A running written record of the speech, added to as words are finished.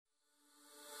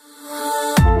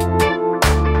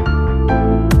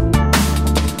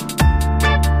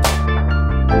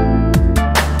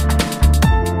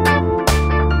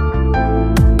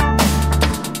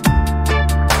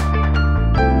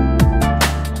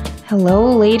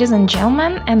Hello, ladies and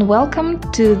gentlemen, and welcome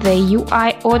to the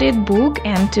UI Audit Book.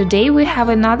 And today we have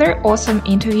another awesome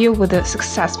interview with a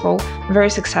very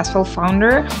successful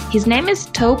founder. His name is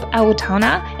Tope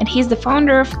Awotona, and he's the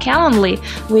founder of Calendly,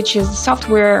 which is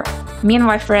software me and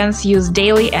my friends use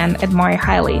daily and admire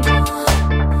highly.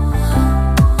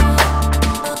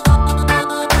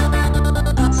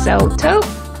 So, Tope,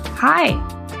 hi.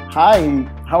 Hi,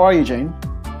 how are you, Jane?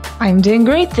 I'm doing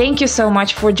great. Thank you so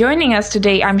much for joining us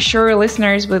today. I'm sure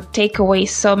listeners will take away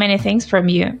so many things from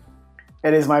you.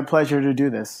 It is my pleasure to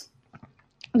do this.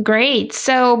 Great.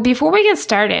 So before we get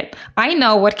started, I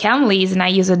know what Calendly is and I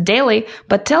use it daily,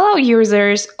 but tell our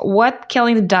users what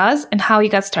Calendly does and how you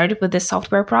got started with this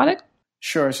software product.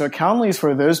 Sure. So Calendly is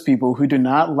for those people who do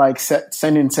not like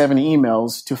sending 70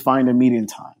 emails to find a meeting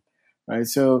time, right?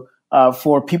 So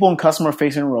for people in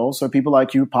customer-facing roles, so people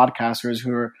like you, podcasters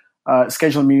who are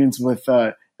scheduling meetings with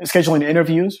scheduling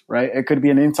interviews, right? It could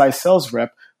be an inside sales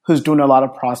rep who's doing a lot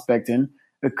of prospecting.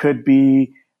 It could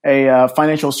be a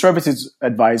financial services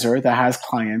advisor that has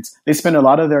clients. They spend a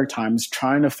lot of their times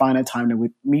trying to find a time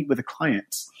to meet with the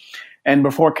clients. And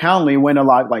before Calendly went a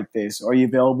lot like this: are you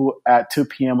available at 2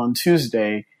 p.m. on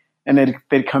Tuesday? And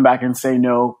they'd come back and say,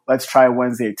 no, let's try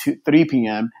Wednesday at 3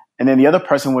 p.m. And then the other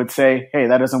person would say, hey,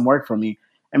 that doesn't work for me.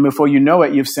 And before you know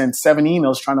it, you've sent 7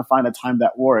 emails trying to find a time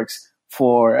that works.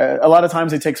 For a lot of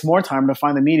times, it takes more time to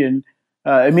find a meeting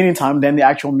time than the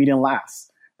actual meeting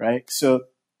lasts, right? So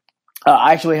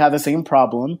I actually had the same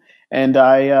problem, and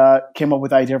I came up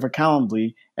with the idea for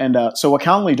Calendly. And so what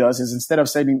Calendly does is, instead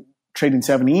of trading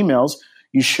 7 emails,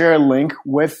 you share a link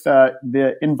with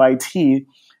the invitee,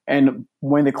 and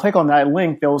when they click on that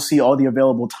link, they'll see all the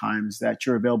available times that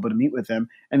you're available to meet with them,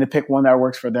 and they pick one that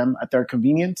works for them at their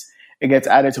convenience. It gets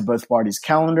added to both parties'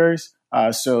 calendars.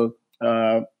 It's a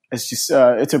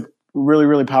really,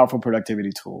 really powerful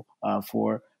productivity tool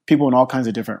for people in all kinds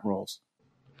of different roles.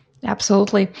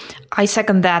 Absolutely. I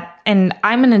second that. And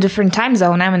I'm in a different time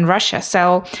zone. I'm in Russia.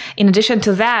 So in addition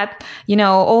to that,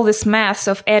 all this math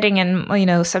of adding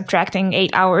and, subtracting 8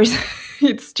 hours,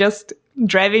 it's just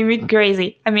driving me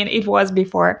crazy. I mean, it was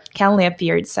before Calendly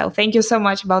appeared. So thank you so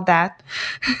much about that.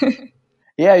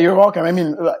 Yeah, you're welcome. I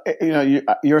mean,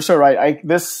 you're so right.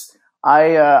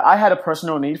 I had a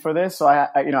personal need for this, so I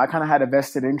kind of had a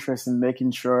vested interest in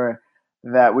making sure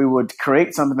that we would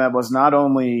create something that was not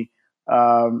only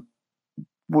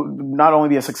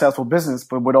be a successful business,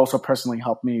 but would also personally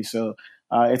help me. So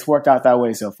it's worked out that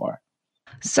way so far.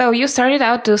 So you started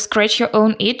out to scratch your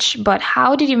own itch, but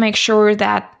how did you make sure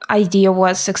that idea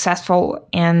was successful?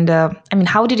 And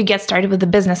how did you get started with the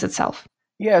business itself?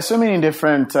 Yeah, so many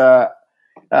different. So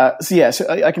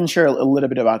I can share a little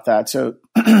bit about that. So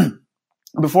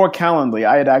before Calendly,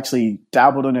 I had actually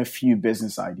dabbled in a few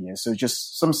business ideas. So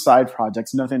just some side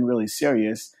projects, nothing really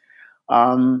serious.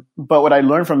 But what I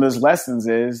learned from those lessons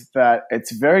is that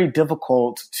it's very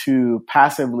difficult to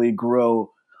passively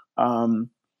grow a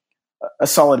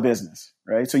solid business,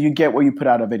 right? So you get what you put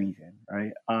out of anything,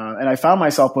 right? And I found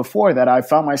myself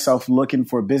looking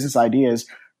for business ideas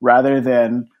rather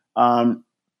than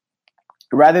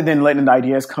letting the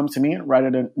ideas come to me,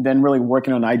 rather than really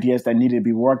working on ideas that needed to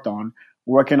be worked on,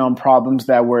 working on problems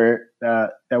that were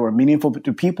meaningful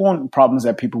to people and problems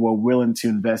that people were willing to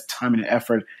invest time and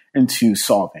effort into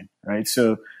solving, right?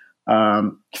 So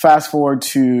fast forward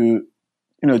to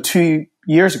 2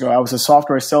 years ago, I was a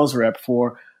software sales rep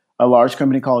for a large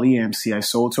company called EMC. I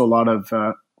sold to a lot of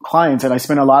clients, and I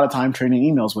spent a lot of time trading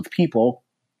emails with people.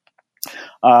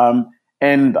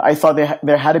 And I thought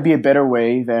there had to be a better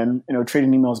way than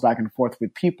trading emails back and forth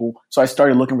with people. So I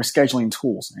started looking for scheduling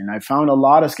tools, and I found a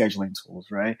lot of scheduling tools,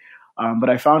 right? But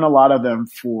I found a lot of them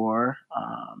for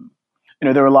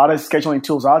there were a lot of scheduling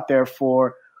tools out there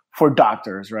for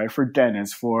doctors, right? For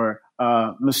dentists, for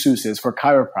masseuses, for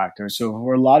chiropractors. So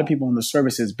for a lot of people in the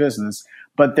services business,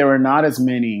 but there were not as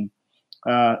many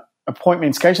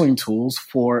appointment scheduling tools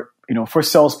for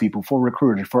salespeople, for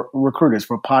recruiters,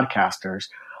 for podcasters.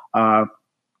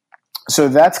 So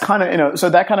that's kind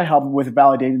of helped with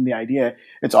validating the idea.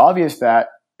 It's obvious that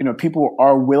people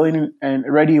are willing and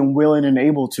ready and willing and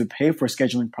able to pay for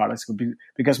scheduling products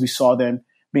because we saw them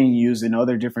being used in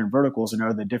other different verticals and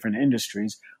other different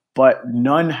industries, but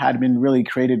none had been really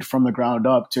created from the ground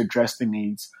up to address the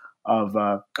needs of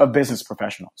business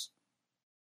professionals.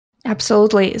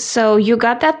 Absolutely. So you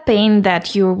got that pain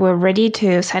that you were ready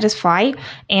to satisfy,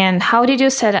 and how did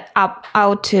you set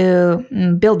out to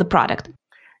build the product?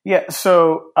 Yeah.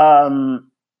 So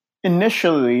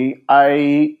initially,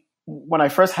 when I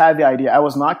first had the idea, I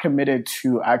was not committed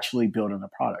to actually building the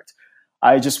product.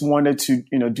 I just wanted to,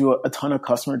 do a ton of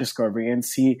customer discovery and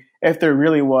see if there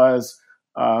really was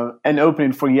an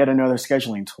opening for yet another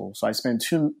scheduling tool. So I spent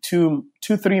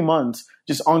 3 months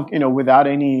just on, without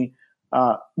any,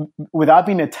 without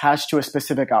being attached to a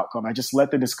specific outcome. I just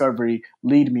let the discovery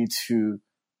lead me to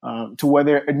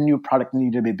whether a new product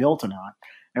needed to be built or not.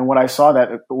 And what I saw that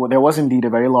there was indeed a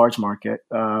very large market.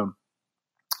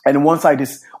 And once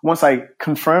I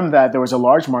confirmed that there was a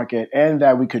large market and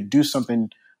that we could do something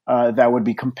that would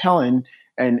be compelling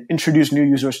and introduce new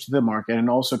users to the market and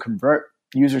also convert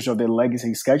users of the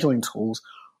legacy scheduling tools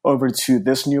over to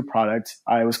this new product,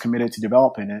 I was committed to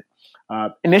developing it.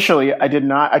 Initially, I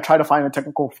tried to find a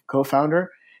technical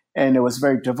co-founder, and it was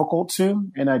very difficult to,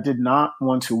 and I did not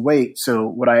want to wait. So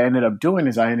what I ended up doing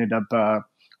is I ended up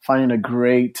finding a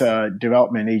great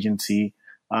development agency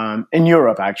in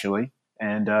Europe, actually.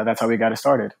 And that's how we got it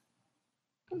started.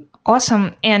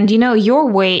 Awesome. And your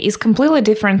way is completely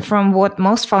different from what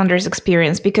most founders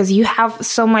experience because you have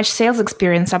so much sales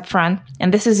experience up front,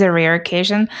 and this is a rare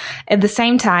occasion. At the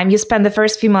same time, you spend the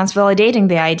first few months validating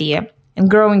the idea and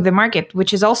growing the market,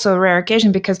 which is also a rare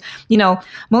occasion because,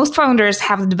 most founders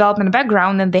have the development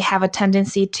background and they have a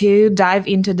tendency to dive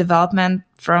into development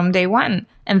from day one.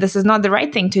 And this is not the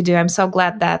right thing to do. I'm so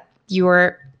glad that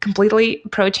you're completely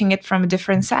approaching it from a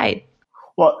different side.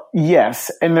 Well, yes,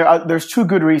 and there's two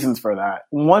good reasons for that.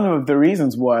 One of the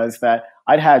reasons was that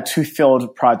I'd had 2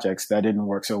 failed projects that didn't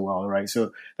work so well, right?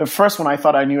 So the first one, I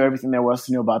thought I knew everything there was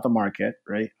to know about the market,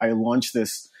 right? I launched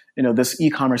this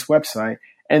e-commerce website,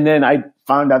 and then I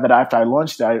found out that after I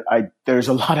launched it, there's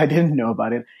a lot I didn't know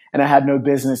about it, and I had no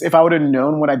business. If I would have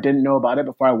known what I didn't know about it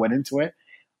before I went into it,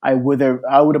 I would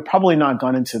have probably not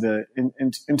gone into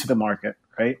the market,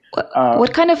 right?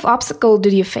 What kind of obstacle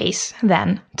did you face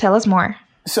then? Tell us more.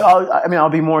 So I'll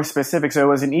be more specific. So it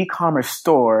was an e-commerce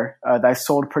store that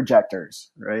sold projectors,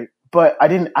 right? But I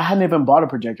hadn't even bought a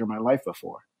projector in my life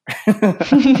before.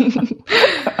 Great.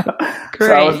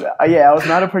 So I was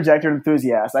not a projector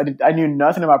enthusiast. I knew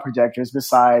nothing about projectors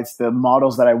besides the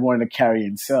models that I wanted to carry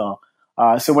and sell.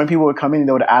 So when people would come in,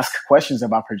 they would ask questions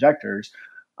about projectors.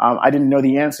 I didn't know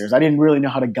the answers. I didn't really know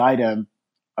how to guide them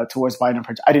towards buying a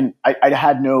projector. I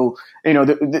had no,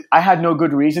 I had no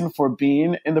good reason for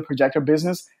being in the projector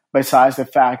business besides the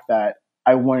fact that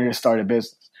I wanted to start a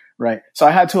business, right? So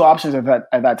I had 2 options at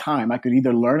that time. I could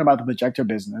either learn about the projector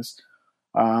business,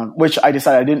 which I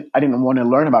decided I didn't want to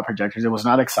learn about projectors. It was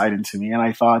not exciting to me. And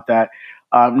I thought that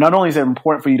not only is it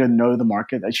important for you to know the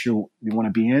market that you want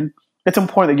to be in, it's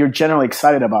important that you're generally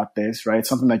excited about this, right?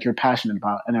 Something that you're passionate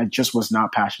about. And I just was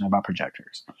not passionate about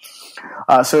projectors.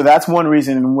 So that's one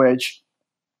reason in which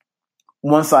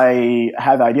once I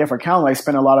had the idea for Calendly, I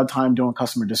spent a lot of time doing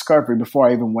customer discovery before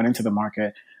I even went into the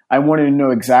market. I wanted to know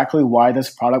exactly why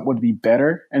this product would be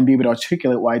better and be able to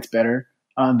articulate why it's better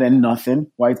than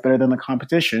nothing, why it's better than the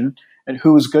competition, and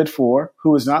who is good for,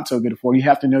 who is not so good for. You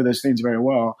have to know those things very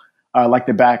well. Like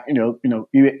the back,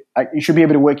 you should be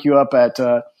able to wake you up at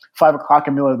 5 o'clock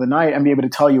in the middle of the night and be able to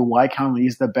tell you why Calendly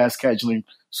is the best scheduling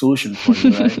solution for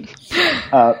you,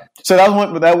 right? So that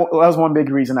was one big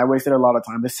reason I wasted a lot of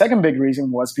time. The second big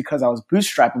reason was because I was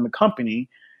bootstrapping the company,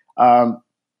 and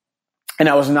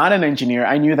I was not an engineer.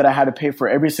 I knew that I had to pay for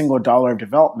every single dollar of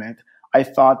development. I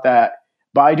thought that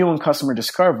by doing customer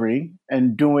discovery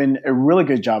and doing a really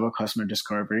good job of customer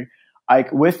discovery,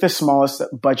 with the smallest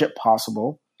budget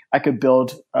possible, I could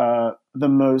build the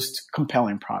most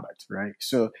compelling product, right?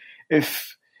 So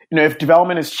if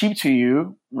development is cheap to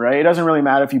you, right, it doesn't really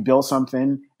matter if you build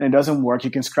something and it doesn't work,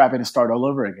 you can scrap it and start all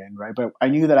over again, right? But I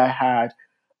knew that I had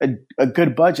a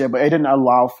good budget, but it didn't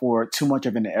allow for too much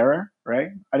of an error, right?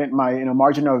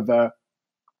 Margin of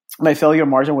my failure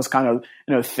margin was kind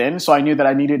of thin, so I knew that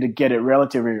I needed to get it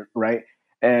relatively right,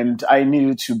 and I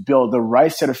needed to build the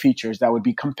right set of features that would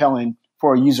be compelling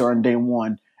for a user on day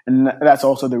one. And that's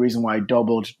also the reason why I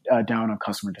doubled down on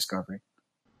customer discovery.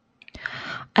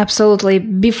 Absolutely.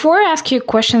 Before I ask you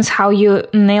questions how you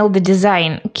nailed the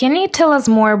design, can you tell us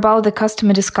more about the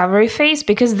customer discovery phase?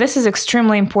 Because this is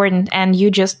extremely important and you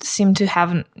just seem to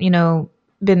have,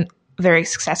 been very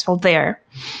successful there.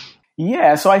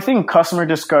 Yeah. So I think customer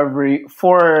discovery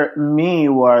for me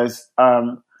was,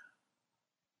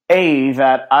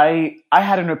 that I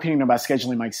had an opinion about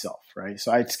scheduling myself, right?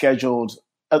 So I'd scheduled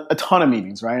a ton of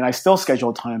meetings, right? And I still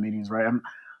schedule a ton of meetings, right?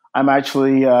 I'm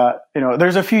actually,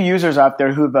 there's a few users out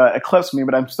there who've eclipsed me,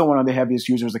 but I'm still one of the heaviest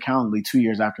users of Calendly 2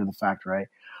 years after the fact, right?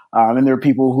 And there are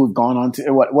people who've gone on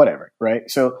to whatever,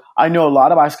 right? So I know a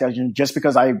lot about scheduling just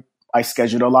because I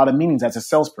scheduled a lot of meetings as a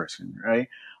salesperson, right?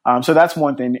 So that's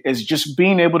one thing, is just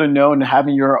being able to know and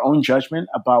having your own judgment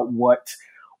about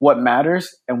what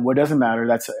matters and what doesn't matter.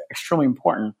 That's extremely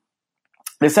important.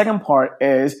 The second part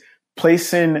is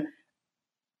placing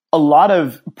a lot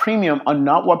of premium on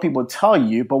not what people tell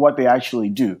you, but what they actually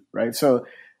do, right? So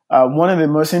one of the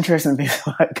most interesting things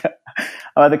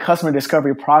about the customer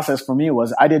discovery process for me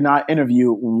was I did not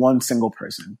interview one single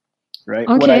person, right?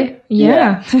 Okay,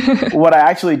 What I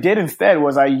actually did instead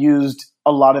was I used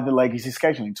a lot of the legacy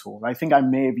scheduling tools. I think I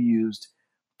may have used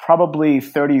probably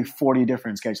 30, 40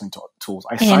 different scheduling tools.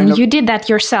 And you did that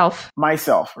yourself?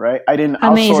 Myself, right? I didn't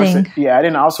outsource it. Yeah, I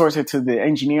didn't outsource it to the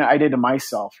engineer. I did it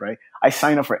myself, right? I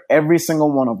signed up for every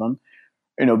single one of them,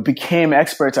 became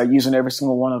experts at using every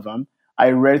single one of them.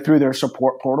 I read through their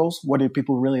support portals. What did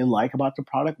people really like about the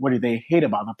product? What did they hate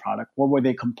about the product? What were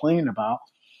they complaining about?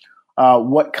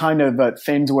 What kind of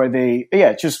things were they,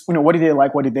 what did they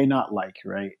like? What did they not like,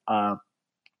 right?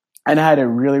 And I had a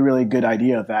really, really good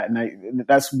idea of that. And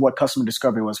that's what customer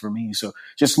discovery was for me. So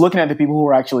just looking at the people who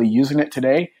are actually using it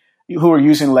today, who are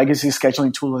using legacy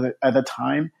scheduling tools at the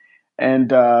time, and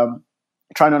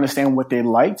trying to understand what they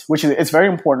liked, which is, it's very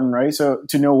important, right? So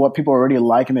to know what people already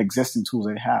like in the existing tools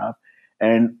they have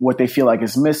and what they feel like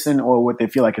is missing or what they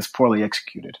feel like is poorly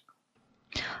executed.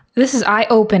 This is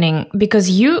eye-opening because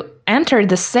you entered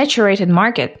the saturated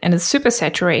market and it's super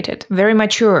saturated, very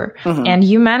mature. Mm-hmm. And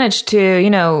you managed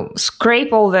to,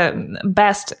 scrape all the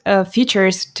best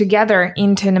features together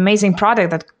into an amazing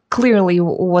product that clearly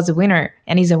was a winner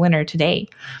and is a winner today.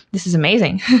 This is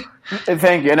amazing.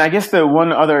 Thank you. And I guess the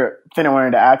one other thing I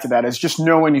wanted to add to that is just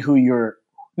knowing who your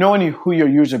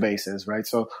user base is, right?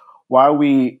 So while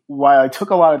I took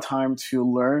a lot of time to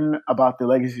learn about the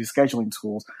legacy scheduling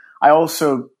tools, I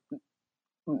also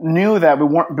knew that we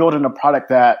weren't building a product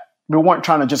that we weren't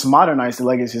trying to just modernize the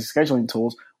legacy scheduling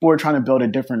tools. We were trying to build a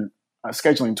different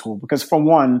scheduling tool because, for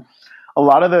one, a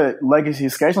lot of the legacy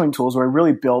scheduling tools were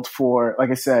really built for,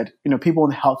 like I said, people in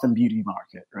the health and beauty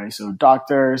market, right? So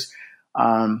doctors,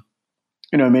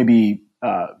 maybe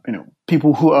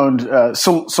people who owned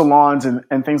salons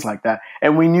and things like that.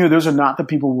 And we knew those are not the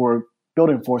people we were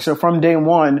building for. So from day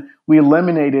one, we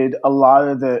eliminated a lot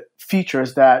of the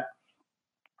features that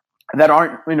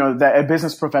aren't, that a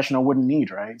business professional wouldn't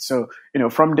need, right? So,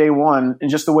 from day one, and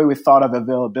just the way we thought of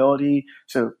availability.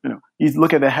 So, you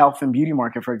look at the health and beauty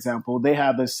market, for example, they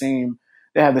have the same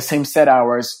set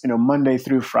hours, Monday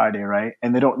through Friday, right?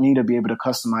 And they don't need to be able to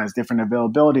customize different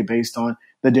availability based on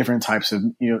the different types of,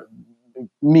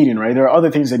 meeting, right? There are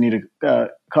other things they need to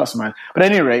customize. But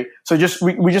at any rate, so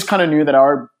we just kind of knew that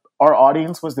our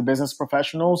audience was the business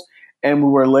professionals, and we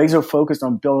were laser focused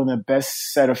on building the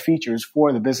best set of features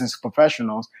for the business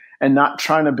professionals and not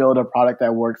trying to build a product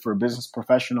that worked for business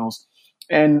professionals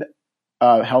and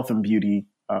health and beauty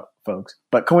folks.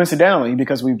 But coincidentally,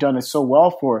 because we've done it so well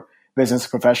for business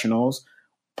professionals,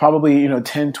 probably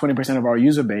 10, 20% of our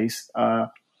user base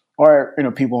are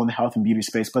people in the health and beauty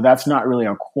space, but that's not really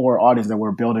our core audience that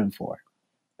we're building for,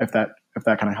 if that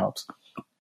kind of helps.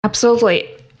 Absolutely.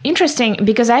 Interesting,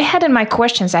 because I had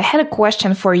a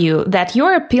question for you that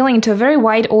you're appealing to a very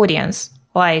wide audience,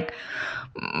 but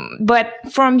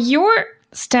from your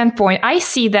standpoint, I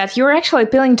see that you're actually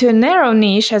appealing to a narrow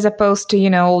niche as opposed to,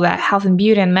 the health and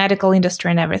beauty and medical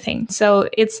industry and everything. So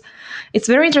it's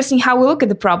very interesting how we look at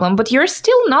the problem, but you're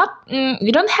still not,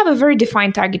 you don't have a very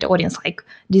defined target audience like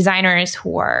designers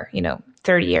who are,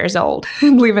 30 years old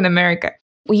and live in America.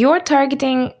 You're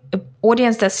targeting an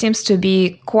audience that seems to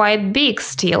be quite big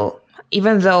still,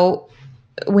 even though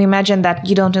we imagine that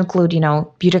you don't include,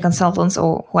 beauty consultants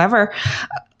or whoever.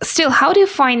 Still, how do you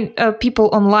find people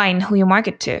online who you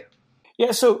market to?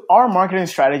 Yeah, so our marketing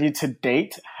strategy to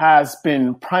date has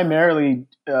been primarily,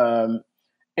 an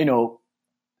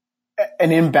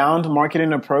inbound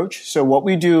marketing approach. So what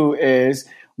we do is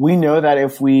we know that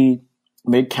if we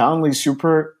make Calendly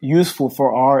super useful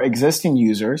for our existing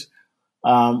users,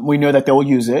 we know that they'll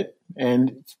use it.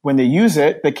 And when they use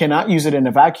it, they cannot use it in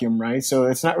a vacuum, right? So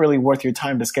it's not really worth your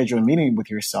time to schedule a meeting with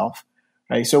yourself,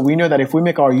 right? So we know that if we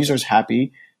make our users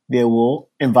happy, they will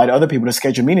invite other people to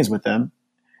schedule meetings with them.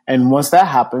 And once that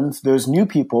happens, those new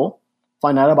people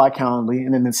find out about Calendly,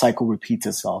 and then the cycle repeats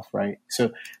itself, right?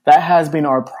 So that has been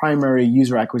our primary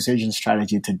user acquisition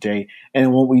strategy to date.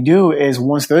 And what we do is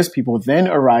once those people then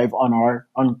arrive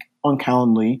on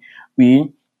Calendly,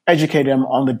 we educate them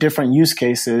on the different use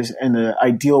cases and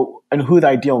who the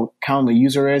ideal Calendly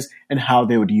user is and how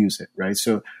they would use it, right?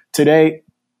 So today,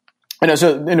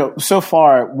 so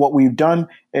far what we've done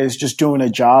is just doing a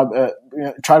job,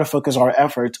 try to focus our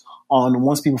efforts on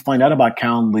once people find out about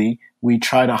Calendly, we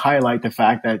try to highlight the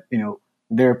fact that,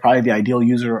 they're probably the ideal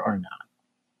user or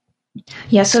not.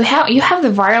 Yeah, so how you have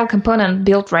the viral component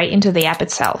built right into the app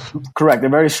itself. Correct, a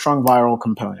very strong viral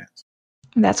component.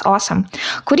 That's awesome.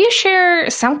 Could you share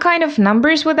some kind of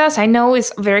numbers with us? I know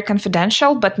it's very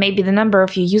confidential, but maybe the number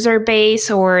of your user base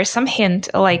or some hint,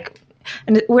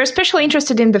 and we're especially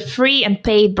interested in the free and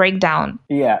paid breakdown.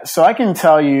 Yeah, so I can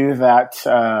tell you that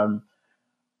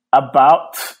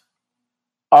about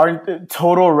our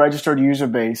total registered user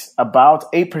base,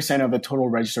 about 8% of the total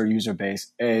registered user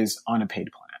base is on a paid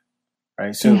plan,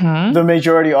 right? So the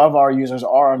majority of our users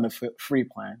are on the free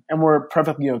plan, and we're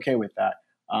perfectly okay with that.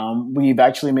 We've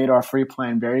actually made our free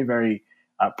plan very, very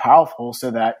powerful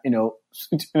so that,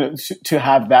 to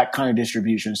have that kind of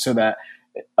distribution so that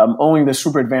only the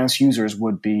super advanced users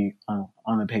would be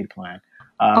on the paid plan.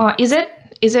 Is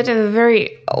it a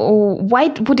very, why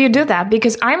would you do that?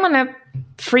 Because I'm on a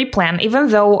free plan, even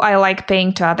though I like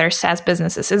paying to other SaaS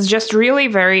businesses. It's just really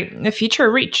very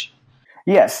feature rich.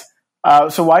 Yes.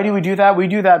 So why do we do that? We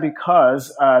do that because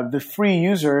the free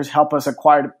users help us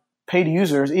acquire paid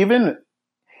users, even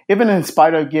in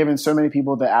spite of giving so many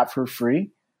people the app for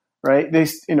free, right?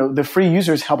 The free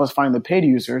users help us find the paid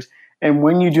users. And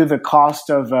when you do the cost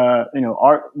of,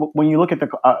 when you look at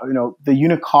the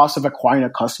unit cost of acquiring a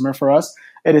customer for us,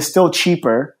 it is still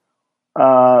cheaper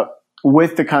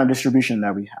with the kind of distribution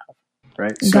that we have,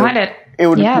 right? Got it.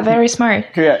 Very smart.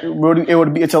 Yeah,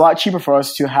 it's a lot cheaper for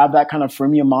us to have that kind of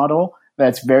freemium model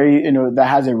that's very, that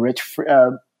has a rich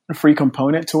free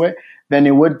component to it than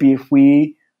it would be if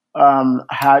we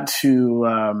had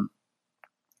to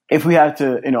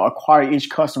acquire each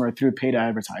customer through paid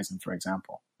advertising, for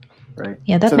example. Right.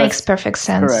 Yeah, that makes perfect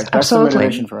sense. Correct. Absolutely. That's the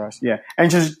motivation for us. Yeah, and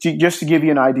just to give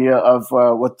you an idea of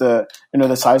what the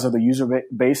size of the user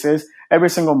base is, every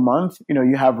single month,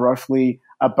 you have roughly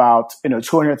about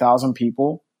 200,000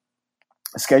 people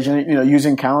scheduling,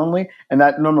 using Calendly, and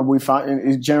that number we found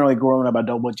is generally growing about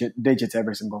double digits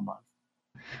every single month.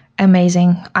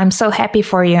 Amazing! I'm so happy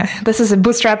for you. This is a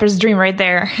bootstrapper's dream right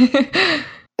there.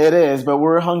 It is, but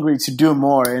we're hungry to do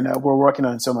more, and we're working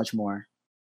on so much more.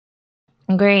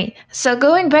 Great. So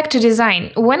going back to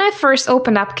design, when I first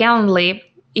opened up Calendly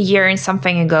a year and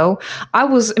something ago, I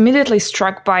was immediately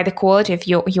struck by the quality of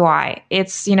your UI.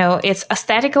 It's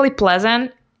aesthetically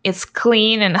pleasant, it's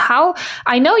clean, and how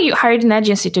I know you hired an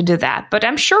agency to do that, but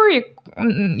I'm sure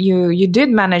you did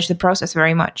manage the process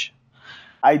very much.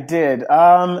 I did.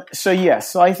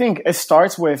 So I think it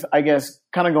starts with, I guess,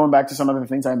 kind of going back to some of the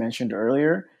things I mentioned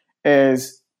earlier,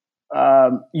 is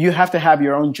you have to have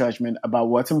your own judgment about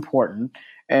what's important.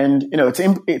 And,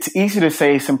 it's easy to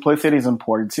say simplicity is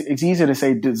important. It's easy to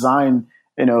say design,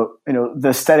 the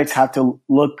aesthetics have to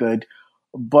look good,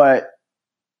 but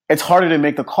it's harder to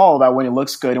make the call about when it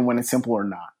looks good and when it's simple or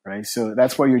not, right? So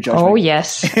that's where your judgment. Oh,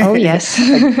 yes.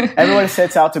 Everyone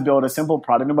sets out to build a simple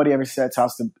product. Nobody ever sets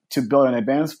out to build an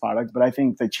advanced product. But I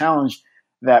think the challenge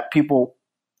that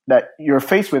you're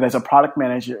faced with as a product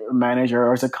manager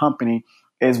or as a company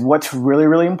is what's really,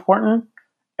 really important.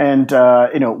 And,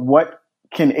 what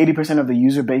can 80% of the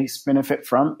user base benefit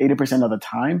from 80% of the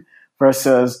time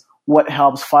versus what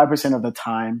helps 5% of the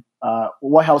time,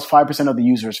 what helps 5% of the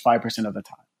users 5% of the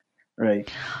time,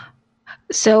 right?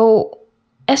 So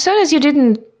as soon as you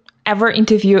didn't ever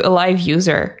interview a live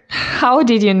user, how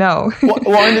did you know?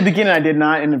 well, in the beginning, I did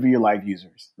not interview live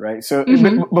users, right? So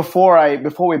before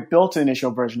we built the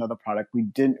initial version of the product, we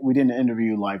didn't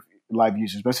interview live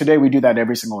users, but today we do that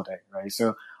every single day, right?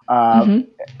 So,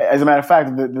 as a matter of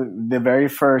fact, the very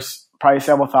first probably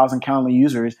several thousand Calendly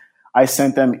users, I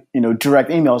sent them, direct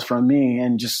emails from me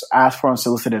and just asked for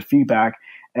unsolicited feedback.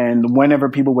 And whenever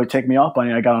people would take me up on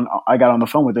it, I got on the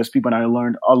phone with those people and I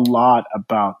learned a lot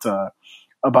about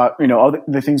all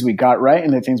the things we got right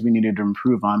and the things we needed to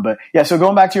improve on. But yeah, so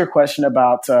going back to your question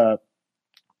about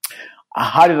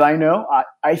how did I know?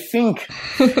 I think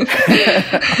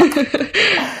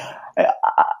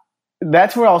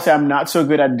that's where I'll say I'm not so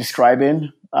good at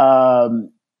describing. I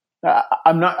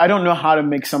don't know how to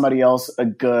make somebody else a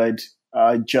good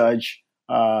judge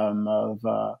of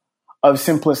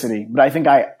simplicity, but I think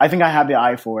I have the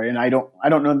eye for it, and I don't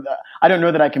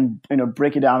know that I can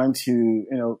break it down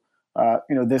into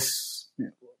this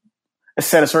a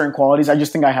set of certain qualities. I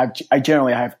just think I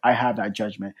generally have that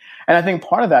judgment, and I think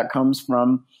part of that comes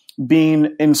from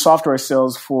being in software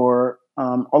sales for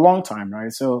a long time,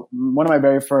 right? So one of my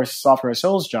very first software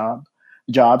sales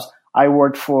jobs, I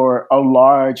worked for a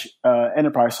large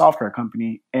enterprise software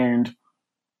company, and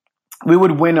we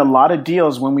would win a lot of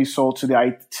deals when we sold to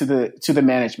the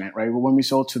management, right? When we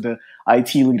sold to the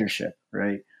IT leadership,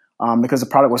 right? Because the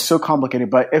product was so complicated.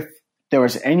 But if there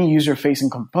was any user-facing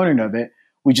component of it,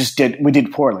 we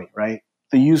did poorly, right?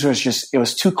 The users it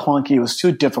was too clunky, it was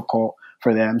too difficult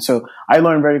for them. So I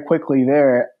learned very quickly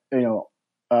there,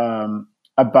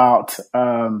 about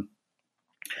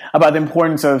about the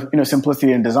importance of,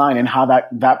 simplicity in design and how that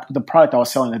the product I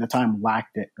was selling at the time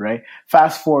lacked it, right?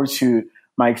 Fast forward to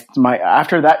my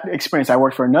after that experience, I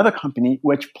worked for another company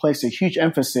which placed a huge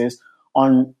emphasis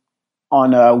on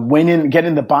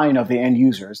getting the buy-in of the end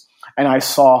users. And I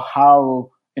saw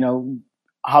how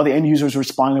the end users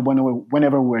responded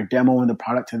whenever we were demoing the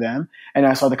product to them. And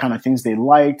I saw the kind of things they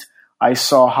liked. I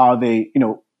saw how they,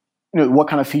 what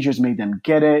kind of features made them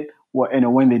get it,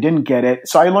 when they didn't get it.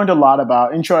 So I learned a lot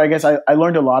about, in short, I guess I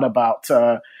learned a lot about,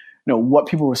 what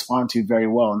people respond to very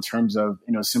well in terms of,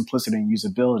 simplicity and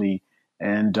usability.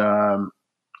 And,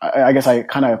 I guess I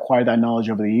kind of acquired that knowledge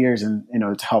over the years and,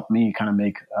 to help me kind of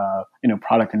make,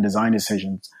 product and design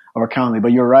decisions over Calendly.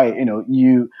 But you're right.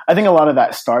 I think a lot of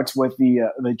that starts with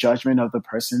the judgment of the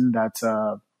person that's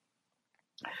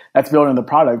building the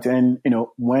product. And,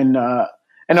 and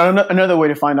another way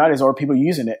to find out is, are people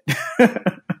using it?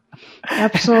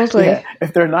 Absolutely. Yeah.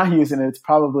 If they're not using it, it's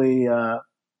probably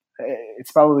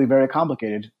very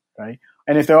complicated, right?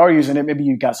 And if they are using it, maybe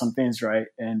you got some things right.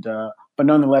 And, but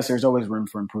nonetheless, there's always room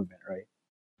for improvement, right?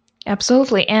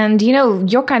 Absolutely. And,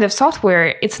 your kind of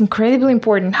software, it's incredibly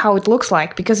important how it looks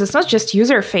like, because it's not just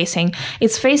user facing,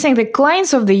 it's facing the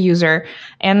clients of the user.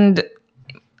 And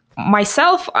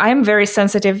myself, I'm very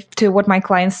sensitive to what my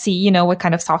clients see, what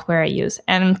kind of software I use.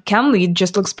 And Calendly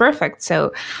just looks perfect.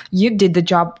 So you did the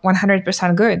job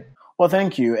 100% good. Well,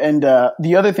 thank you. And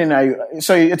the other thing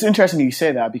so it's interesting you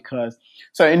say that, because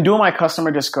so in doing my customer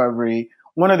discovery,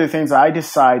 one of the things I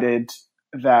decided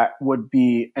that would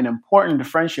be an important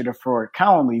differentiator for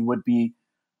Calendly would be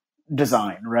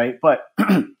design, right? But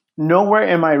nowhere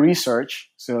in my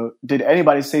research, so did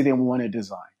anybody say they wanted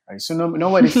design, right? So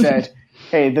nobody said,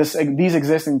 hey, these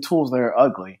existing tools, they're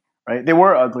ugly, right? They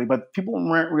were ugly, but people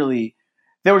weren't really,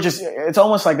 it's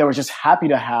almost like they were just happy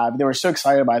to have, they were so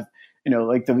excited about,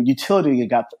 like the utility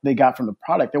they got from the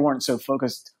product. They weren't so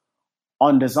focused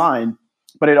on design.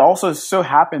 But it also so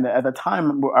happened that at the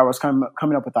time I was coming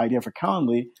up with the idea for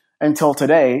Calendly, until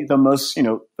today, the most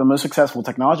successful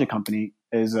technology company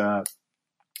is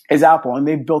Apple, and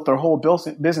they've built their whole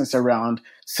business around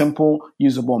simple,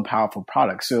 usable, and powerful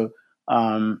products. So,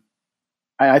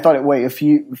 I thought, if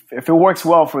it works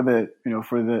well for the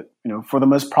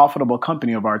most profitable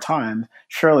company of our time,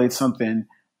 surely it's something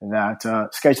that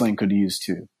scheduling could use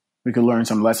too. We could learn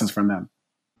some lessons from them.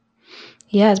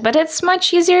 Yes, but it's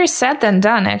much easier said than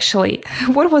done, actually.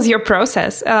 What was your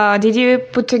process? Did you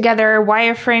put together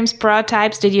wireframes,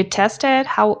 prototypes? Did you test it?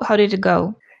 How did it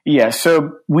go? Yeah,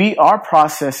 so our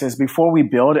process is, before we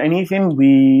build anything,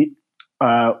 we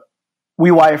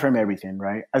wireframe everything,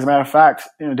 right? As a matter of fact,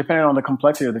 depending on the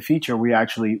complexity of the feature, we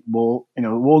actually we'll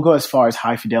go as far as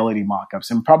high fidelity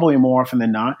mockups, and probably more often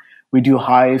than not, we do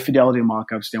high fidelity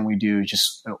mockups than we do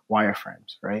just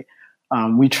wireframes, right?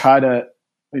 We try to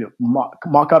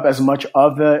mock up as much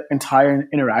of the entire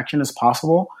interaction as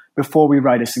possible before we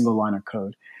write a single line of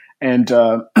code. And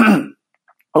a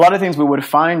lot of things we would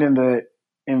find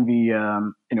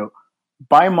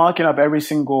by mocking up every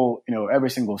single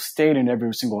state and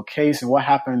every single case, and what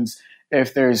happens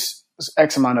if there's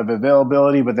X amount of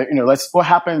availability, but what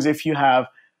happens if you have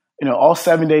all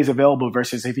 7 days available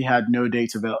versus if you had no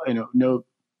dates available,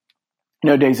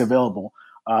 no days available.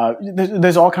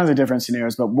 There's all kinds of different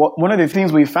scenarios, but one of the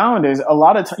things we found is a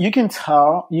lot of you can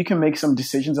make some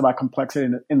decisions about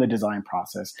complexity in the design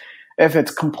process. If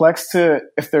it's complex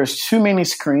if there's too many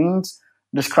screens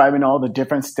describing all the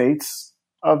different states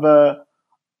of that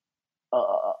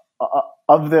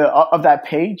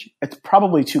page, it's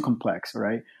probably too complex,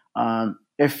 right?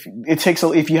 If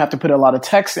you have to put a lot of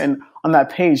text on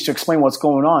that page to explain what's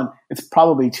going on, it's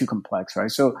probably too complex, right?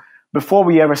 So before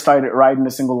we ever started writing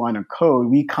a single line of code,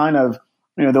 we kind of,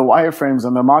 the wireframes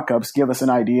and the mockups give us an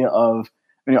idea of,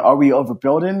 are we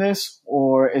overbuilding this,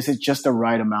 or is it just the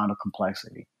right amount of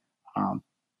complexity?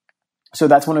 So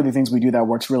that's one of the things we do that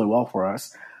works really well for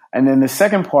us. And then the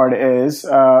second part is,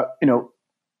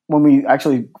 when we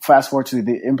actually fast forward to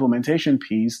the implementation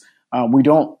piece, we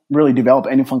don't really develop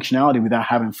any functionality without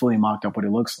having fully mocked up what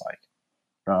it looks like.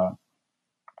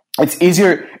 It's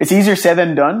easier said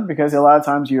than done, because a lot of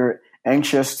times you're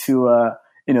anxious to,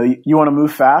 you want to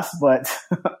move fast, but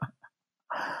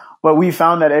we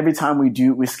found that every time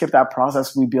we skip that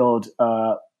process, we build,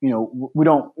 we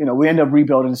end up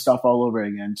rebuilding stuff all over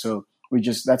again. So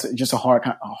that's just a hard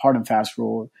and fast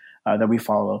rule that we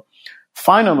follow.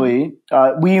 Finally,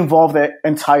 we involve the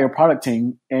entire product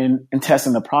team in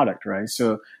testing the product, right?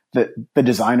 So the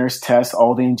designers test,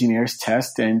 all the engineers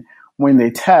test, and when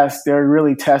they test, they're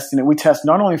really testing it. We test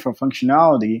not only for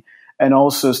functionality and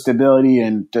also stability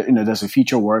and, does the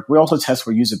feature work? We also test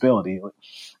for usability.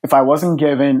 If I wasn't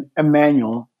given a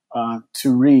manual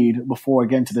to read before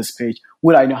getting to this page,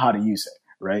 would I know how to use it,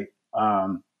 right?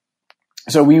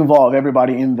 So we involve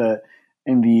everybody in the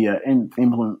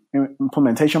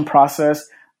implementation process.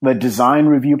 The design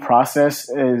review process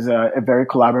is a very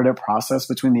collaborative process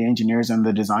between the engineers and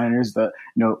the designers. I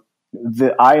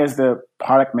as the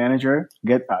product manager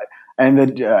and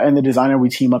the designer, we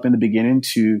team up in the beginning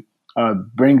to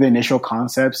bring the initial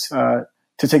concepts, to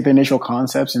take the initial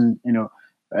concepts and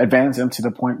advance them to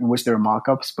the point in which they're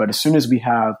mock-ups. But as soon as we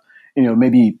have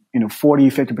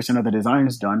 40-50% of the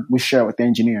designs done, we share it with the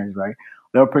engineers, right?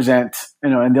 They'll present,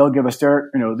 and they'll give us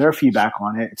their feedback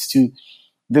on it. It's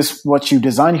what you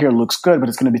designed here looks good, but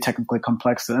it's going to be technically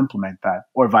complex to implement that,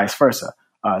 or vice versa.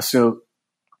 So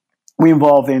we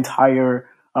involve the entire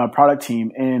product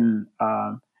team in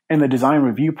the design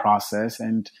review process,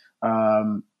 and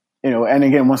and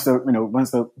again, once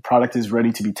the product is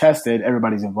ready to be tested,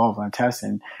 everybody's involved in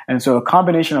testing, and so a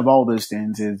combination of all those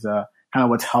things is kind of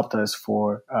what's helped us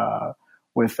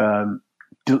with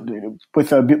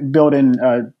building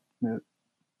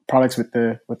products with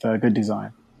a good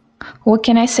design. What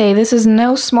can I say? This is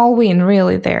no small win,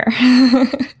 really. There,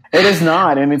 it is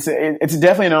not, and it's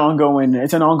definitely an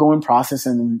ongoing process,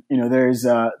 and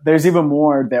there's even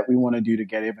more that we want to do to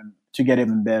get even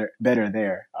better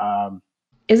there.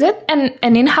 Is it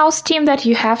an in-house team that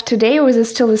you have today, or is it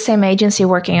still the same agency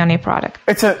working on your product?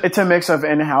 It's a mix of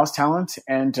in-house talent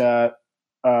and some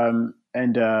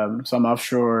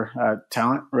offshore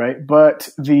talent, right? But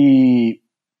the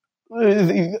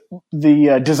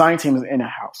design team is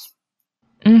in-house.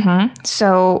 Mm-hmm.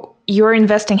 So you're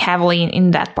investing heavily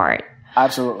in that part.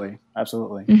 Absolutely.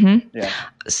 Mm-hmm. Yeah.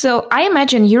 So I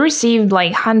imagine you received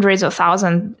like hundreds of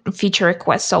thousands feature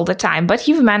requests all the time, but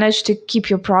you've managed to keep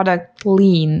your product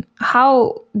lean.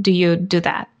 How do you do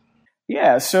that?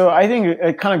 Yeah. So I think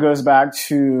it kind of goes back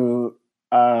to,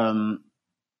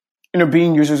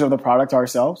 being users of the product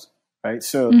ourselves, right?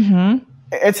 So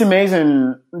It's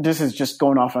amazing. This is just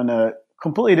going off on a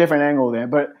completely different angle there,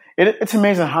 but it's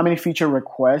amazing how many feature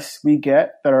requests we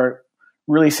get that are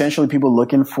really essentially people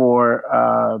looking for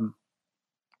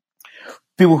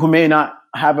people who may not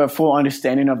have a full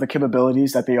understanding of the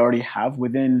capabilities that they already have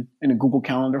in a Google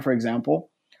Calendar, for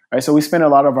example. Right? So we spend a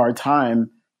lot of our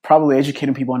time probably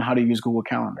educating people on how to use Google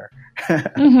Calendar.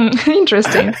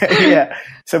 Interesting. Yeah.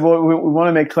 So we want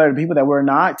to make clear to people that we're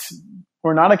not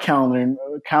a calendaring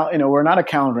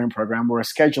program. We're a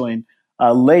scheduling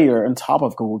layer on top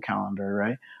of Google Calendar,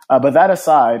 right? But that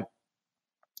aside,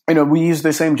 we use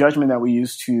the same judgment that we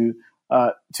use to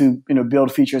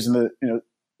build features in the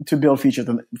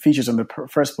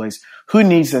first place. Who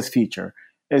needs this feature?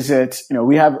 Is it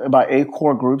we have about 8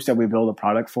 core groups that we build a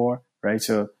product for, right?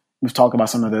 So we've talked about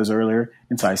some of those earlier.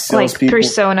 Inside sales, like people,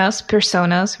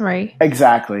 personas, right?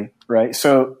 Exactly, right.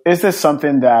 So is this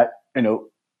something that how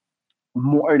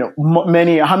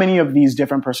many of these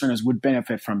different personas would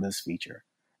benefit from this feature,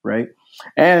 right?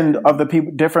 And of the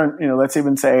people, different, let's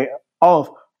even say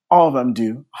all of them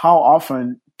do. How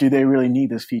often do they really need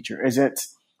this feature? Is it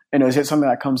something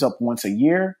that comes up once a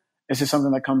year? Is it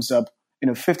something that comes up,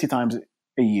 50 times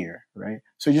a year, right?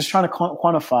 So just trying to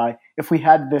quantify, if we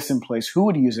had this in place, who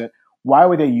would use it? Why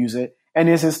would they use it? And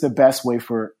is this the best way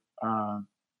for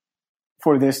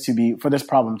this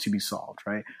problem to be solved,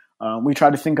 right? We try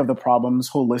to think of the problems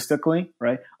holistically,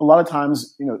 right? A lot of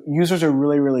times, users are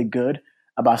really, really good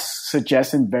about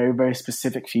suggesting very, very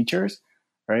specific features,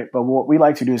 right? But what we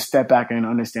like to do is step back and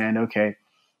understand, okay,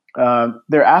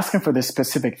 they're asking for this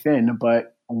specific thing,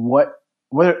 but what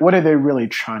are they really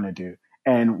trying to do?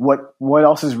 And what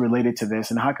else is related to this?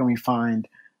 And how can we find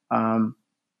a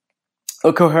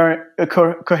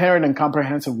coherent and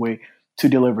comprehensive way to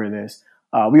deliver this?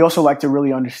 We also like to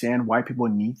really understand why people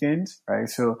need things, right?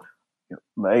 So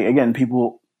again,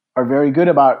 people are very good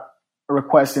about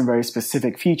requesting very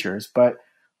specific features, but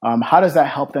how does that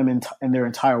help them in their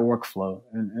entire workflow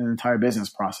and entire business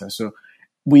process? So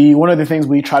one of the things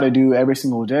we try to do every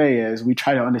single day is we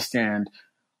try to understand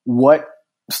what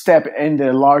step in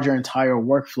the larger entire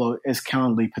workflow is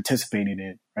Calendly participating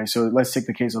in, right? So let's take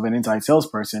the case of an inside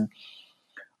salesperson.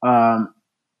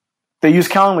 They use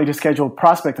Calendly to schedule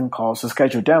prospecting calls, to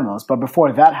schedule demos. But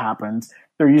before that happens,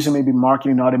 they're using maybe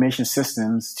marketing automation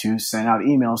systems to send out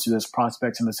emails to those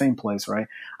prospects in the same place, right?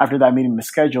 After that meeting is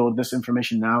scheduled, this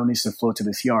information now needs to flow to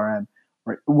the CRM.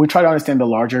 Right? We try to understand the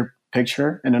larger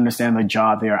picture and understand the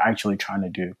job they are actually trying to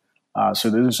do. So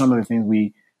those are some of the things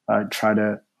we try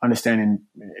to understand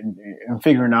and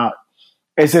figuring out,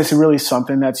 is this really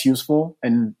something that's useful?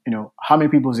 And, how many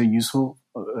people is it useful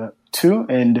to?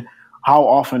 And how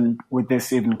often would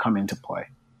this even come into play?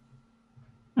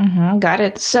 Got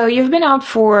it. So you've been out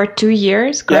for 2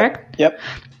 years, correct? Yep.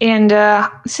 And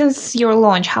since your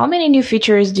launch, how many new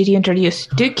features did you introduce?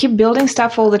 Do you keep building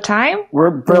stuff all the time? We're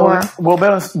building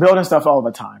stuff all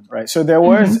the time, right? So there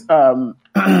was,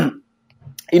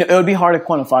 it would be hard to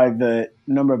quantify the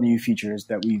number of new features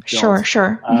that we've built.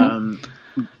 Sure.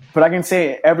 But I can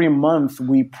say every month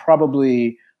we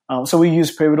probably, so we use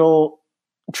Pivotal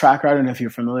Tracker. I don't know if you're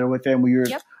familiar with it. And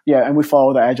and we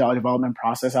follow the agile development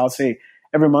process. I would say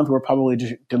every month we're probably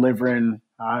delivering,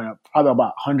 probably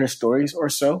about 100 stories or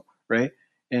so, right?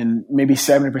 And maybe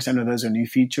 70% of those are new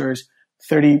features.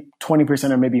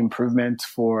 20% are maybe improvements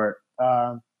for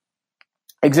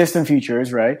existing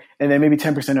features, right? And then maybe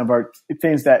 10% of our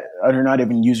things that are not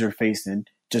even user facing,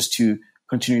 just to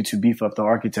continue to beef up the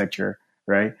architecture,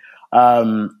 right?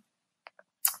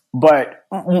 But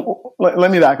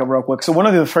let me back up real quick. So one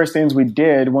of the first things we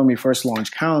did when we first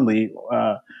launched Calendly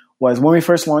was when we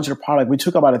first launched the product, we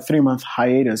took about a 3-month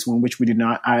hiatus in which we did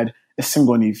not add a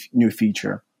single new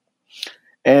feature.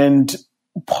 And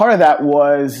part of that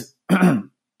was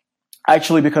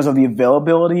actually because of the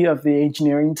availability of the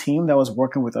engineering team that was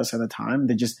working with us at the time.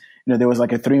 They just, there was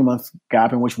like a 3-month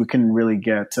gap in which we couldn't really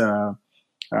get,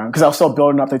 because I was still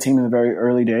building up the team in the very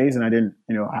early days, and I didn't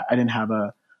have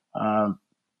a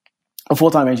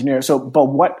full-time engineer. So,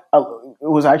 but it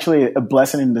was actually a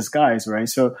blessing in disguise, right?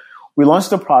 So we launched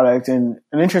the product, and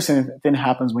an interesting thing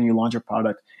happens when you launch a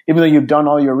product. Even though you've done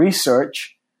all your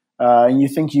research, and you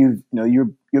think you're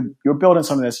building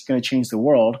something that's going to change the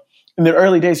world, in the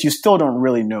early days, you still don't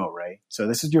really know, right? So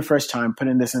this is your first time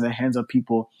putting this in the hands of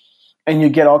people, and you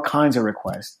get all kinds of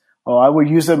requests. Oh, I would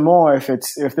use it more if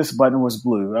this button was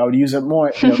blue. I would use it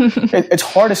more. It's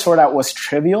hard to sort out what's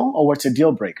trivial or what's a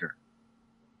deal breaker.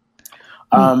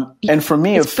 And for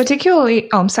me, it's particularly.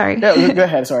 Oh, I'm sorry. Yeah, go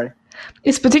ahead. Sorry.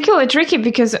 It's particularly tricky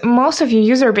because most of your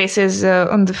user base is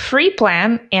on the free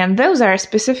plan, and those are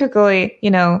specifically,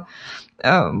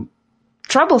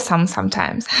 troublesome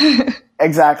sometimes.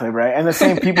 Exactly, right. And the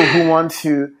same people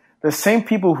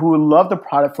who love the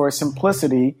product for its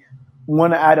simplicity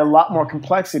want to add a lot more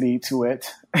complexity to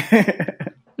it.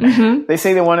 They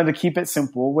say they wanted to keep it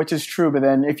simple, which is true. But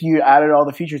then if you added all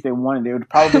the features they wanted, it would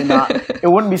probably it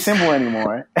wouldn't be simple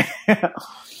anymore.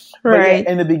 Right.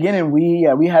 In the beginning,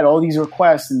 we had all these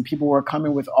requests, and people were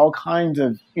coming with all kinds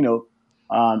of,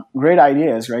 great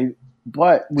ideas, right?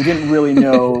 But we didn't really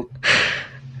know,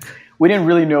 which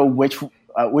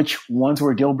ones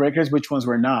were deal breakers, which ones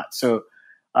were not. So,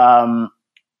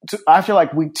 after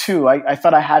like week 2, I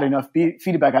thought I had enough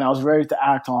feedback, and I was ready to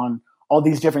act on all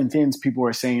these different things people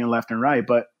were saying left and right.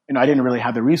 But, I didn't really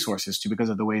have the resources to, because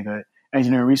of the way that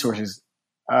engineering resources,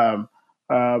 because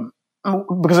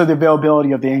of the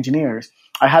availability of the engineers,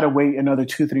 I had to wait another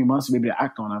 2-3 months to be able to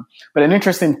act on them. But an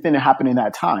interesting thing that happened in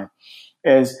that time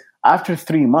is after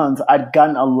 3 months, I'd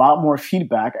gotten a lot more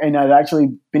feedback, and I'd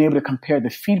actually been able to compare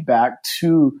the feedback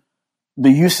to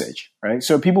the usage, right?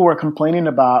 So people were complaining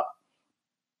about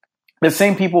the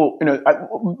same people,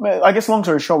 I guess long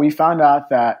story short, we found out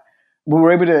that we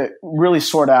were able to really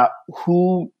sort out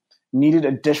who needed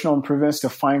additional improvements to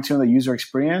fine tune the user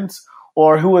experience,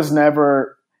 or who was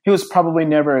probably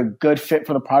never a good fit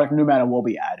for the product, no matter what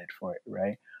we added for it,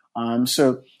 right?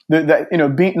 So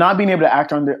not being able to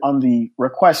act on the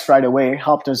request right away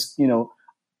helped us,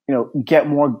 get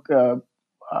more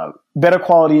better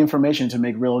quality information to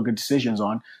make real good decisions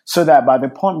on, so that by the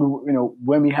point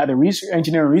when we had the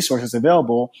engineering resources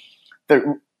available,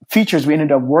 the features we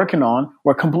ended up working on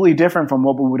were completely different from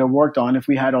what we would have worked on if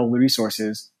we had all the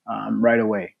resources right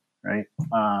away, right?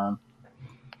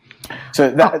 So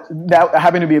that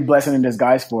happened to be a blessing in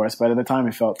disguise for us, but at the time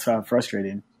it felt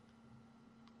frustrating.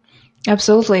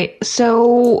 Absolutely.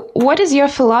 So what is your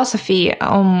philosophy?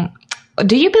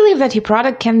 Do you believe that your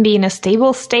product can be in a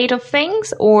stable state of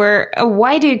things, or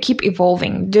why do you keep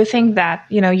evolving? Do you think that,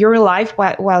 you're alive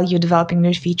while you're developing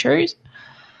new features?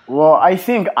 Well, I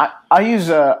think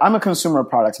I'm a consumer of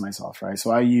products myself, right?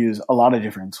 So I use a lot of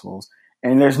different tools.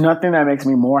 And there's nothing that makes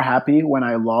me more happy when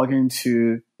I log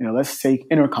into, let's take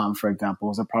Intercom, for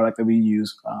example, is a product that we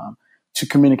use to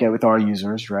communicate with our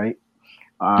users, right?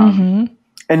 And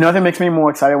nothing makes me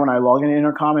more excited when I log into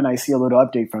Intercom and I see a little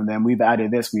update from them. We've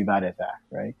added this, we've added that,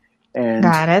 right? And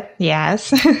got it.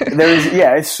 Yes.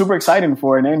 It's super exciting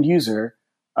for an end user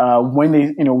when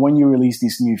you release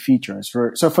these new features.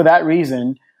 So for that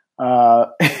reason,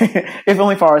 if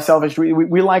only for our selfish,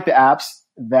 we like the apps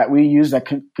that we use that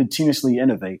continuously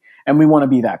innovate, and we want to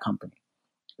be that company,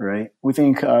 right? We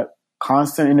think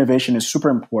constant innovation is super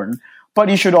important, but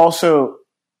you should also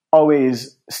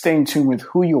always stay in tune with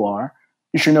who you are.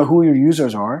 You should know who your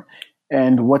users are,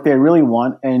 and what they really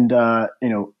want. And,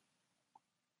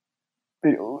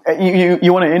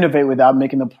 you want to innovate without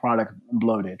making the product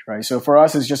bloated, right? So for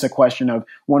us, it's just a question of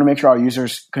we want to make sure our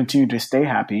users continue to stay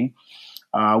happy.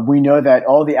 We know that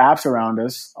all the apps around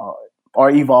us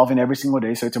are evolving every single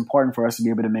day. So it's important for us to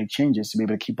be able to make changes, to be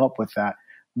able to keep up with that.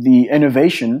 The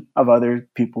innovation of other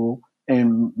people,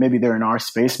 and maybe they're in our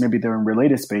space, maybe they're in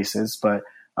related spaces, but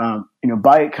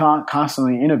by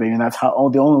constantly innovating, that's the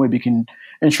only way we can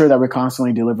ensure that we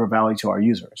constantly deliver value to our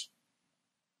users.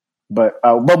 But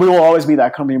we will always be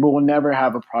that company. We will never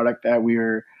have a product that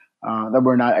we're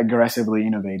not aggressively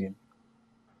innovating.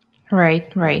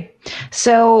 Right.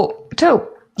 So,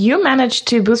 Tope, you managed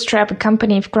to bootstrap a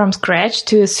company from scratch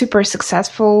to a super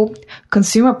successful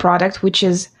consumer product, which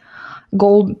is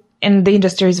gold in the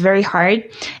industry is very hard.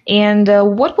 And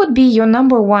what would be your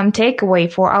number one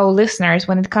takeaway for our listeners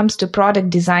when it comes to product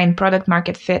design, product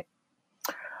market fit?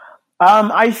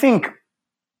 I think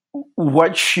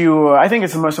I think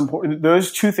it's the most important.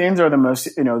 Those two things are the most,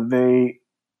 they're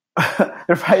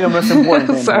probably the most important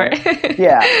thing. Sorry.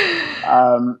 Yeah.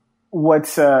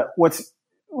 What's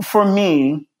for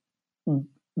me,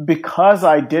 because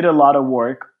I did a lot of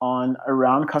work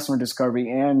around customer discovery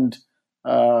and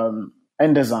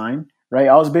design, right?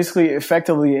 I was basically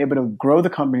effectively able to grow the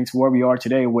company to where we are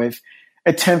today with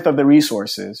 1/10 of the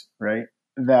resources, right?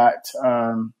 That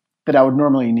I would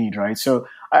normally need, right? So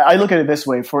I look at it this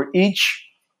way: for each,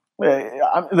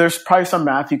 there's probably some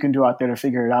math you can do out there to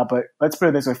figure it out, but let's put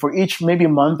it this way: for each maybe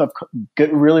month of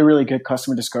really, really good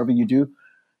customer discovery you do,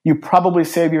 you probably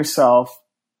save yourself,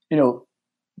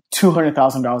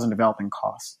 $200,000 in developing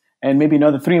costs, and maybe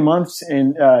another 3 months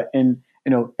in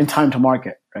time to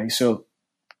market, right? So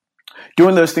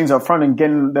doing those things up front and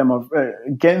getting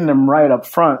them right up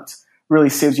front really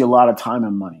saves you a lot of time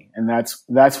and money. And that's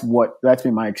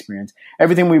been my experience.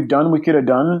 Everything we've done, we could have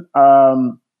done,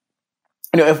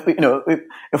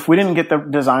 if we didn't get the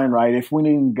design right, if we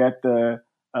didn't get the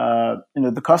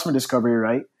customer discovery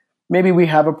right, maybe we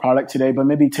have a product today, but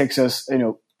maybe it takes us,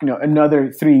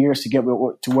 another 3 years to get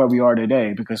to where we are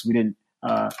today because we didn't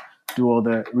do all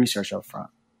the research up front.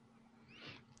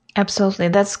 Absolutely.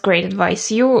 That's great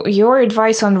advice. Your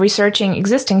advice on researching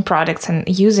existing products and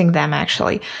using them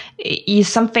actually is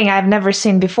something I've never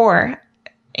seen before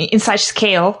in such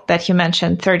scale that you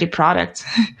mentioned 30 products.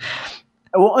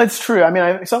 Well, it's true. I mean,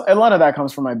 a lot of that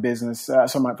comes from my business,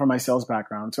 from my sales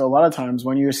background. So a lot of times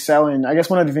when you're selling, I guess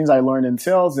one of the things I learned in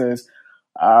sales is,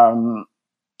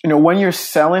 when you're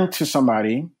selling to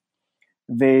somebody,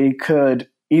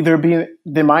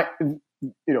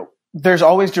 there's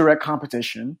always direct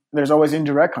competition. There's always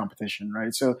indirect competition,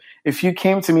 right? So if you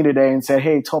came to me today and said,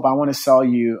 "Hey, Tope, I want to sell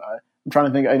you," I'm trying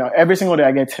to think, every single day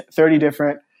I get 30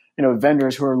 different,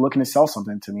 vendors who are looking to sell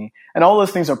something to me. And all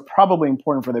those things are probably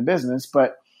important for the business,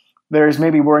 but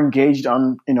we're engaged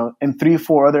on, in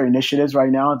 3-4 other initiatives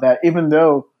right now that even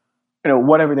though,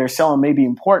 whatever they're selling may be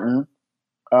important,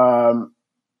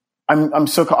 I'm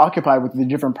so occupied with the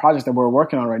different projects that we're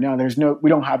working on right now. We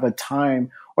don't have the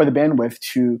time or the bandwidth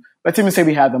to, let's even say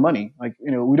we had the money. Like,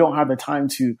 we don't have the time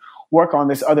to work on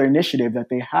this other initiative that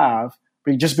they have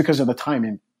just because of the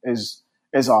timing is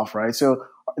off, right? So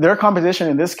their competition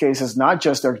in this case is not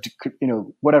just their,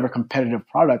 whatever competitive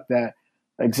product that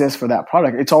exists for that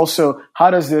product. It's also,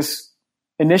 how does this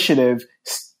initiative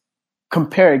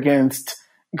compare in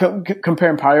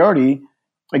priority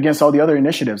against all the other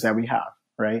initiatives that we have,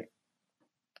 right?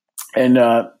 And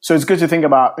so it's good to think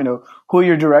about, who are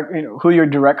your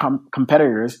direct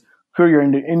competitors, who are your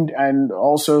and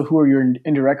also who are your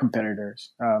indirect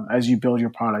competitors as you build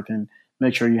your product, and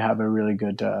make sure you have a really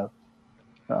good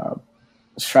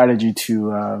strategy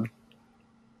to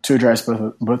address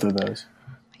both of those.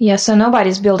 Yeah, so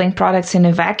nobody's building products in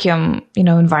a vacuum,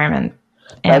 environment.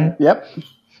 And yep.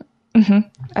 Mm-hmm,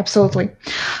 absolutely.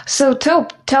 So,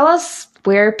 Tope, tell us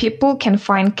where people can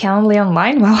find Calendly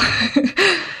online. Well.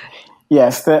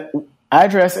 Yes, the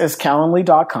address is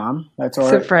calendly.com. That's all.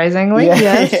 Surprisingly,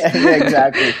 yes. Yeah,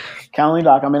 exactly.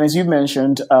 Calendly.com. And as you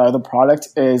mentioned, the product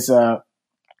is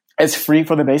free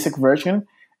for the basic version,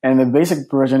 and the basic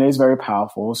version is very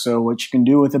powerful. So what you can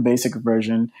do with the basic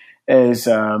version is,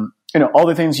 all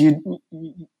the things you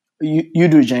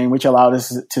do, Jane, which allowed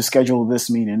us to schedule this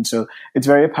meeting. So it's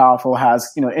very powerful,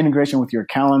 has, integration with your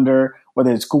calendar,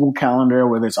 whether it's Google Calendar,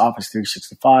 whether it's Office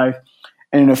 365.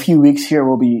 And in a few weeks here,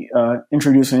 we'll be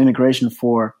introducing integration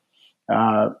for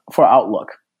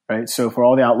Outlook, right? So for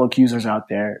all the Outlook users out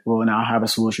there, we'll now have a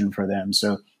solution for them.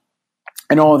 So,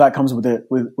 and all of that comes with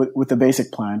the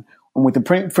basic plan. And with the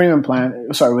premium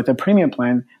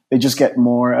plan, they just get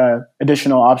more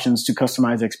additional options to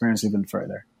customize the experience even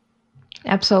further.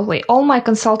 Absolutely. All my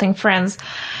consulting friends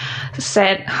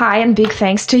said hi and big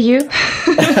thanks to you,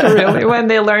 really, when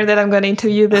they learned that I'm going to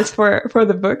interview this for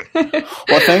the book.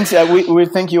 Well, thanks. We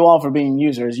thank you all for being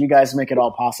users. You guys make it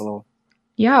all possible.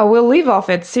 Yeah, we'll leave off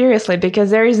it, seriously,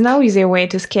 because there is no easier way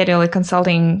to schedule a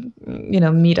consulting,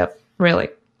 meetup, really.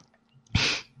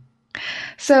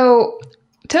 So,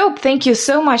 Tope, thank you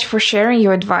so much for sharing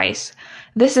your advice.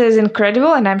 This is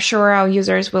incredible, and I'm sure our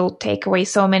users will take away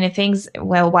so many things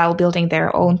while building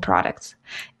their own products.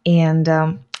 And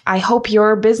I hope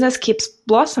your business keeps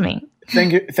blossoming.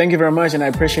 Thank you very much, and I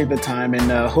appreciate the time.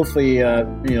 And hopefully,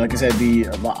 like I said,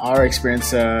 our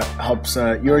experience helps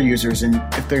your users. And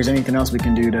if there's anything else we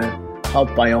can do to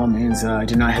help, by all means,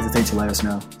 do not hesitate to let us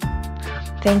know.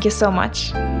 Thank you so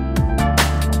much.